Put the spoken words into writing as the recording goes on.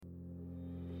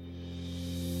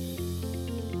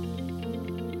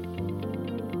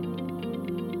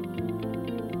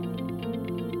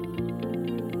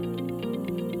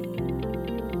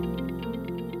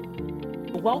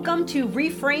Welcome to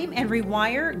Reframe and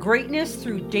Rewire Greatness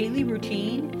Through Daily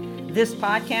Routine. This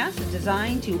podcast is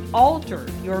designed to alter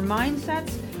your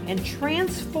mindsets and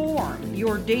transform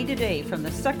your day-to-day from the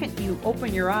second you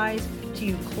open your eyes to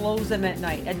you close them at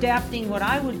night, adapting what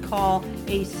I would call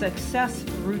a success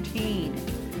routine.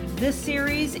 This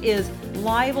series is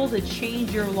liable to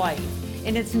change your life,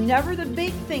 and it's never the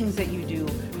big things that you do,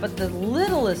 but the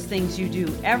littlest things you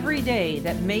do every day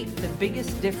that make the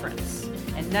biggest difference.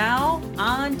 And now,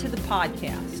 on to the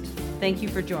podcast. Thank you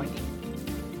for joining.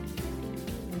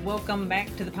 Welcome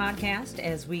back to the podcast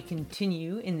as we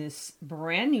continue in this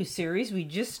brand new series we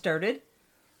just started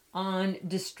on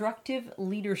destructive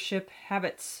leadership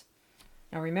habits.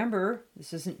 Now remember,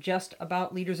 this isn't just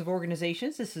about leaders of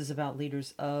organizations. This is about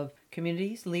leaders of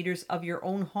communities, leaders of your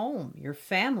own home, your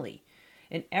family,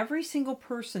 and every single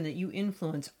person that you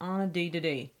influence on a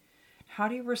day-to-day. How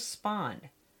do you respond?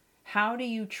 How do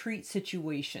you treat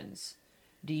situations?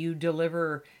 Do you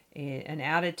deliver an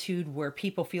attitude where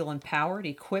people feel empowered,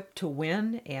 equipped to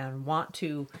win, and want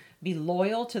to be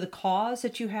loyal to the cause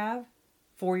that you have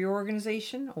for your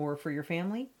organization or for your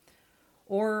family?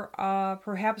 Or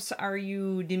perhaps are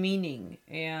you demeaning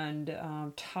and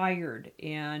tired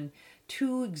and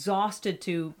too exhausted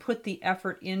to put the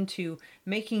effort into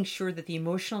making sure that the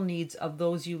emotional needs of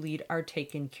those you lead are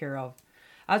taken care of?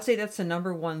 I'd say that's the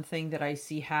number one thing that I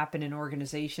see happen in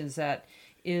organizations that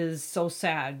is so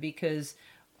sad, because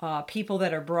people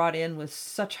that are brought in with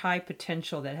such high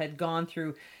potential that had gone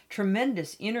through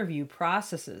tremendous interview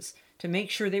processes to make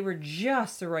sure they were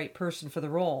just the right person for the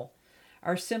role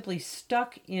are simply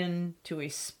stuck into a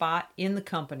spot in the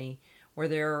company where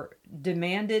they're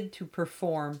demanded to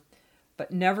perform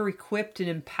but never equipped and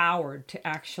empowered to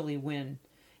actually win.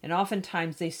 And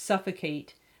oftentimes they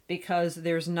suffocate because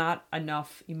there's not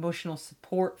enough emotional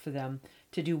support for them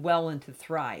to do well and to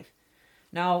thrive.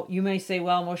 Now, you may say,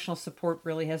 well, emotional support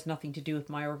really has nothing to do with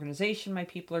my organization. My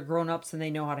people are grown-ups and they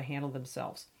know how to handle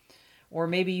themselves. Or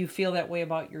maybe you feel that way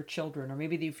about your children, or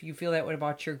maybe you feel that way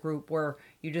about your group, where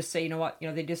you just say, you know what,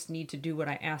 they just need to do what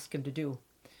I ask them to do.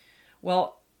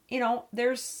 Well,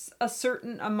 there's a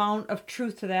certain amount of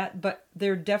truth to that, but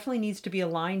there definitely needs to be a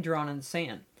line drawn in the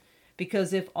sand.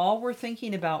 Because if all we're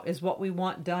thinking about is what we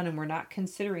want done and we're not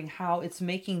considering how it's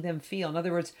making them feel, in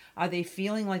other words, are they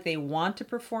feeling like they want to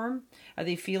perform? Are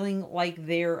they feeling like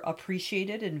they're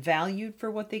appreciated and valued for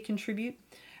what they contribute?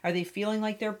 Are they feeling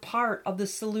like they're part of the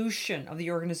solution of the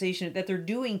organization, that they're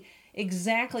doing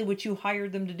exactly what you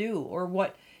hired them to do or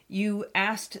what you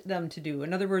asked them to do?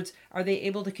 In other words, are they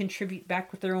able to contribute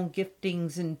back with their own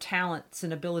giftings and talents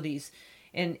and abilities?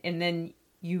 And then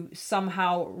you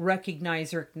somehow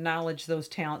recognize or acknowledge those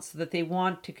talents so that they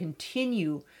want to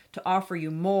continue to offer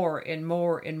you more and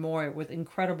more and more with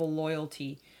incredible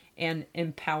loyalty and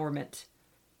empowerment.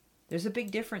 There's a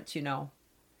big difference, And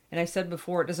I said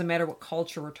before, it doesn't matter what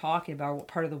culture we're talking about, or what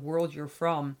part of the world you're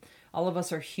from. All of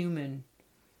us are human,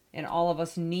 and all of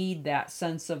us need that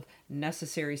sense of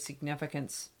necessary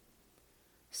significance.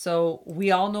 So we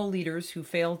all know leaders who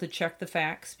fail to check the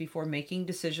facts before making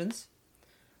decisions.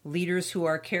 Leaders who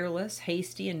are careless,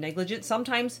 hasty, and negligent.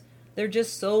 Sometimes they're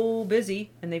just so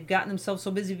busy, and they've gotten themselves so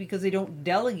busy because they don't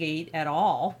delegate at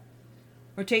all,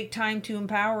 or take time to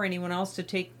empower anyone else to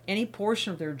take any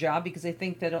portion of their job because they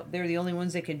think that they're the only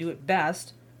ones that can do it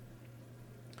best.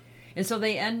 And so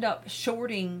they end up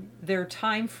shorting their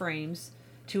time frames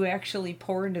to actually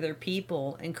pour into their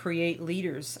people and create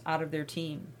leaders out of their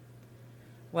team.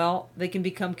 Well, they can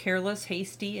become careless,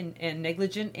 hasty, and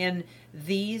negligent, and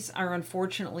these are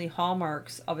unfortunately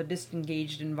hallmarks of a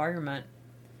disengaged environment.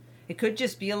 It could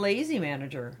just be a lazy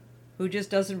manager who just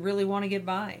doesn't really want to get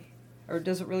by, or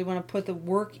doesn't really want to put the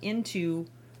work into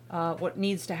what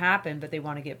needs to happen, but they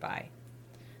want to get by.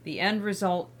 The end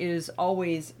result is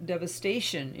always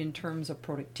devastation in terms of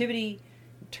productivity,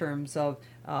 in terms of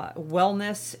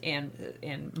wellness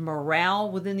and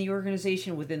morale within the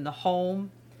organization, within the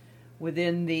home,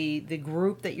 within the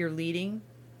group that you're leading,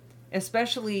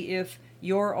 especially if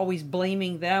you're always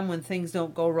blaming them when things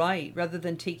don't go right, rather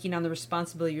than taking on the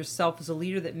responsibility yourself as a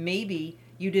leader that maybe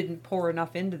you didn't pour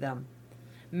enough into them.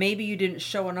 Maybe you didn't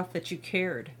show enough that you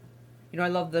cared. I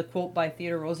love the quote by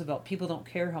Theodore Roosevelt, people don't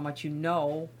care how much you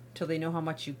know till they know how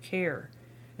much you care.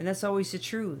 And that's always the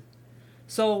truth.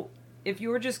 So if you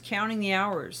were just counting the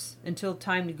hours until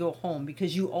time to go home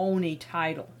because you own a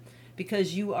title,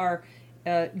 because you are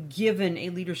given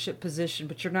a leadership position,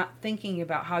 but you're not thinking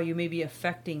about how you may be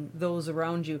affecting those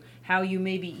around you, how you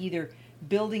may be either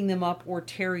building them up or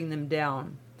tearing them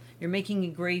down, you're making a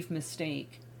grave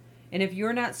mistake. And if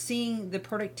you're not seeing the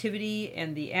productivity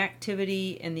and the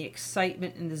activity and the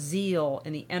excitement and the zeal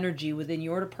and the energy within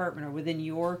your department or within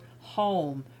your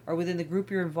home or within the group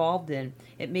you're involved in,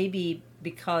 it may be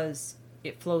because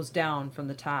it flows down from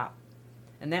the top.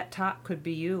 And that top could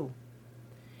be you.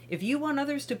 If you want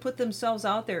others to put themselves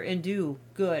out there and do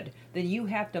good, then you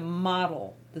have to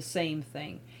model the same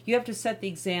thing. You have to set the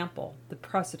example, the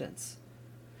precedence.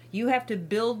 You have to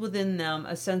build within them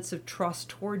a sense of trust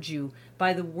towards you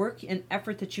by the work and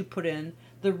effort that you put in,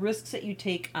 the risks that you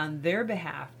take on their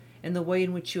behalf, and the way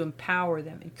in which you empower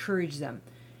them, encourage them,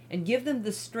 and give them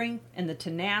the strength and the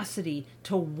tenacity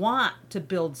to want to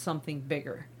build something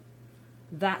bigger.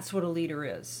 That's what a leader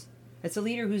is. It's a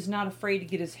leader who's not afraid to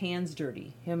get his hands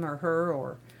dirty, him or her,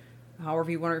 or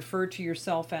however you want to refer to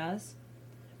yourself as.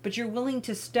 But you're willing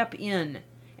to step in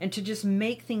and to just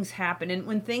make things happen. And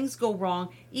when things go wrong,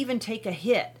 even take a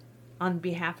hit on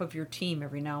behalf of your team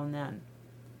every now and then.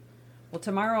 Well,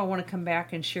 tomorrow I want to come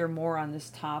back and share more on this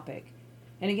topic.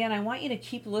 And again, I want you to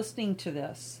keep listening to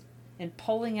this and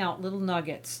pulling out little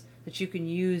nuggets that you can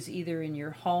use either in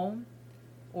your home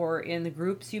or in the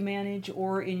groups you manage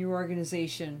or in your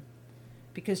organization.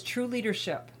 Because true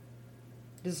leadership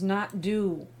does not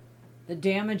do the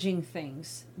damaging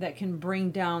things that can bring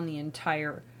down the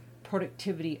entire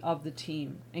productivity of the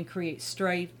team and create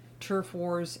strife, turf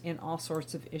wars, and all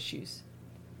sorts of issues.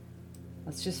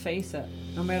 Let's just face it.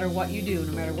 No matter what you do,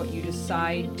 no matter what you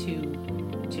decide to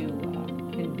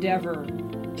endeavor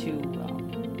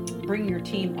to bring your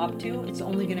team up to, it's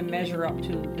only going to measure up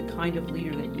to the kind of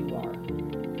leader that you are.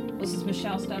 This is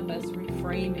Michelle Steffes,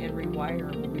 Reframe and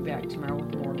Rewire. We'll be back tomorrow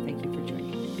with more. Thank you for joining.